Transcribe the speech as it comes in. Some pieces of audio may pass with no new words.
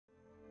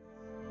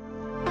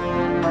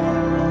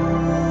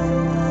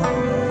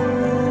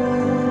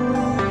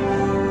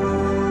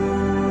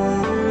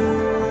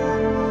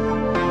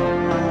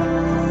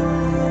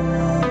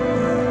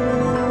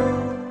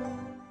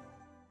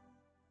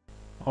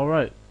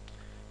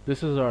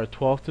This is our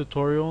 12th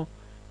tutorial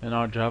in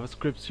our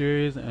JavaScript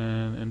series,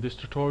 and in this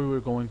tutorial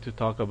we're going to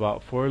talk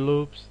about for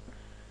loops.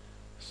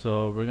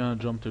 So we're gonna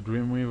jump to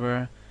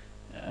Dreamweaver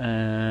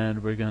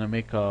and we're gonna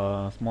make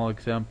a small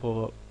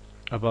example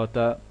about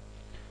that.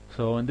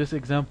 So in this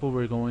example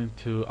we're going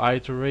to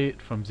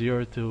iterate from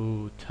 0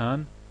 to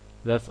 10.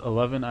 That's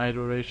 11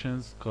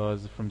 iterations,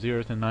 because from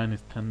 0 to 9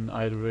 is 10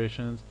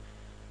 iterations,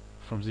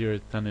 from 0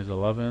 to 10 is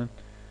 11.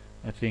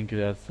 I think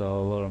that's a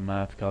lot of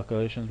math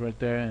calculations right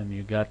there, and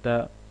you got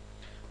that.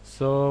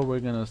 So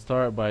we're gonna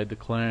start by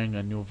declaring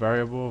a new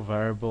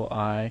variable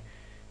I,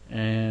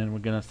 and we're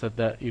gonna set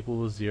that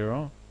equal to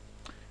 0.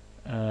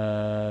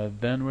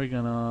 Then we're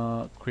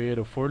gonna create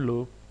a for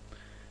loop,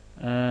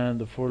 and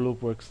the for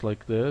loop works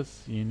like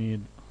this. You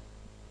need,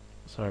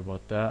 sorry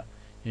about that,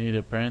 you need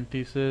a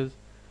parenthesis,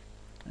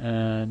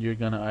 and you're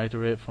gonna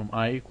iterate from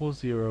I equals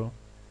 0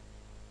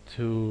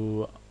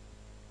 to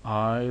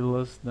I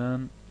less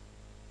than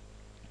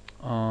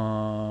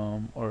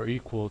or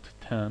equal to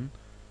 10,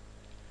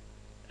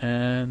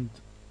 and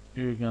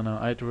you're gonna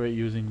iterate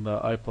using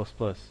the I++.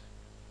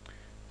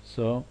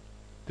 So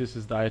this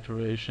is the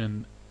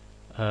iteration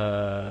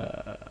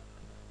parameters.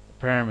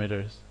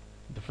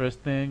 The first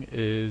thing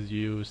is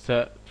you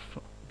set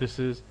this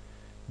is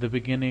the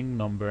beginning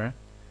number,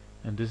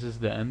 and this is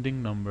the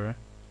ending number,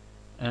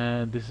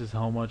 and this is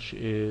how much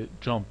it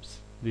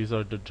jumps. These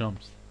are the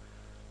jumps.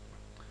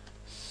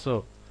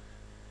 So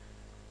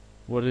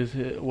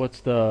what's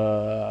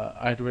the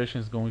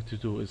iteration is going to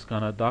do? It's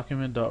gonna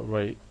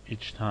document.write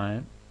each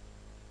time,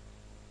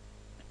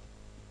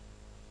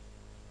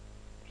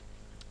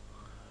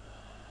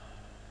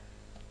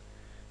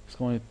 it's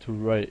going to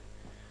write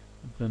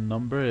the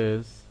number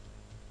is,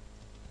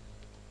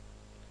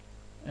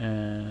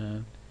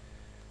 and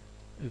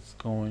it's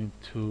going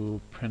to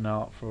print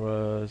out for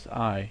us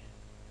I.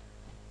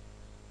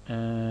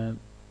 And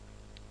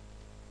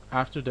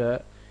after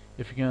that,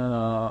 if you're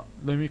gonna,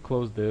 let me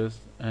close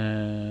this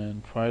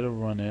and try to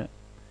run it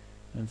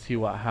and see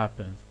what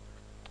happens.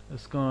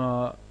 It's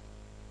gonna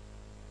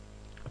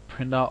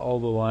print out all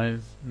the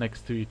lines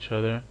next to each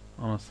other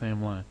on the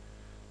same line.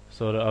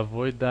 So to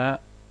avoid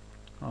that,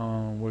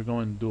 we're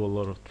going to do a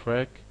little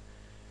trick,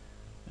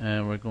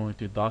 and we're going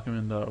to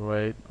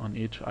document.write on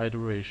each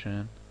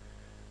iteration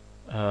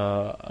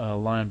a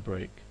line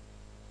break.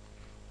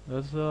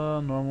 That's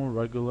a normal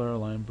regular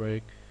line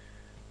break,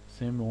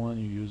 same one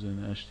you use in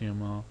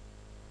HTML,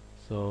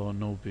 so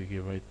no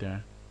biggie right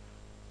there.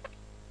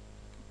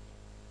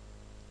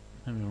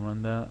 Let me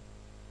run that,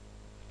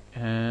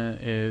 and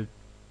it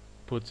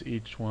puts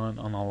each one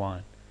on a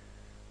line.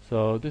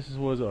 So this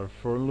was our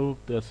for loop.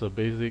 That's a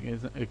basic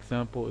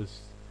example.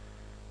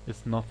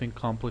 It's nothing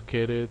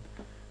complicated,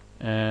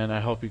 and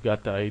I hope you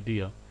got the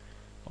idea.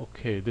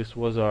 Okay, this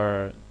was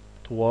our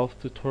 12th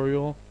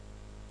tutorial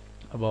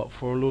about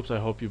for loops. I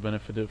hope you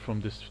benefited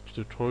from this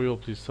tutorial.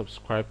 Please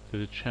subscribe to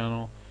the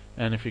channel,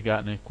 and if you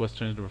got any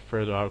questions,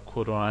 refer to our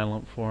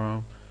Coderisland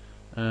forum,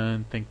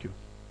 and thank you.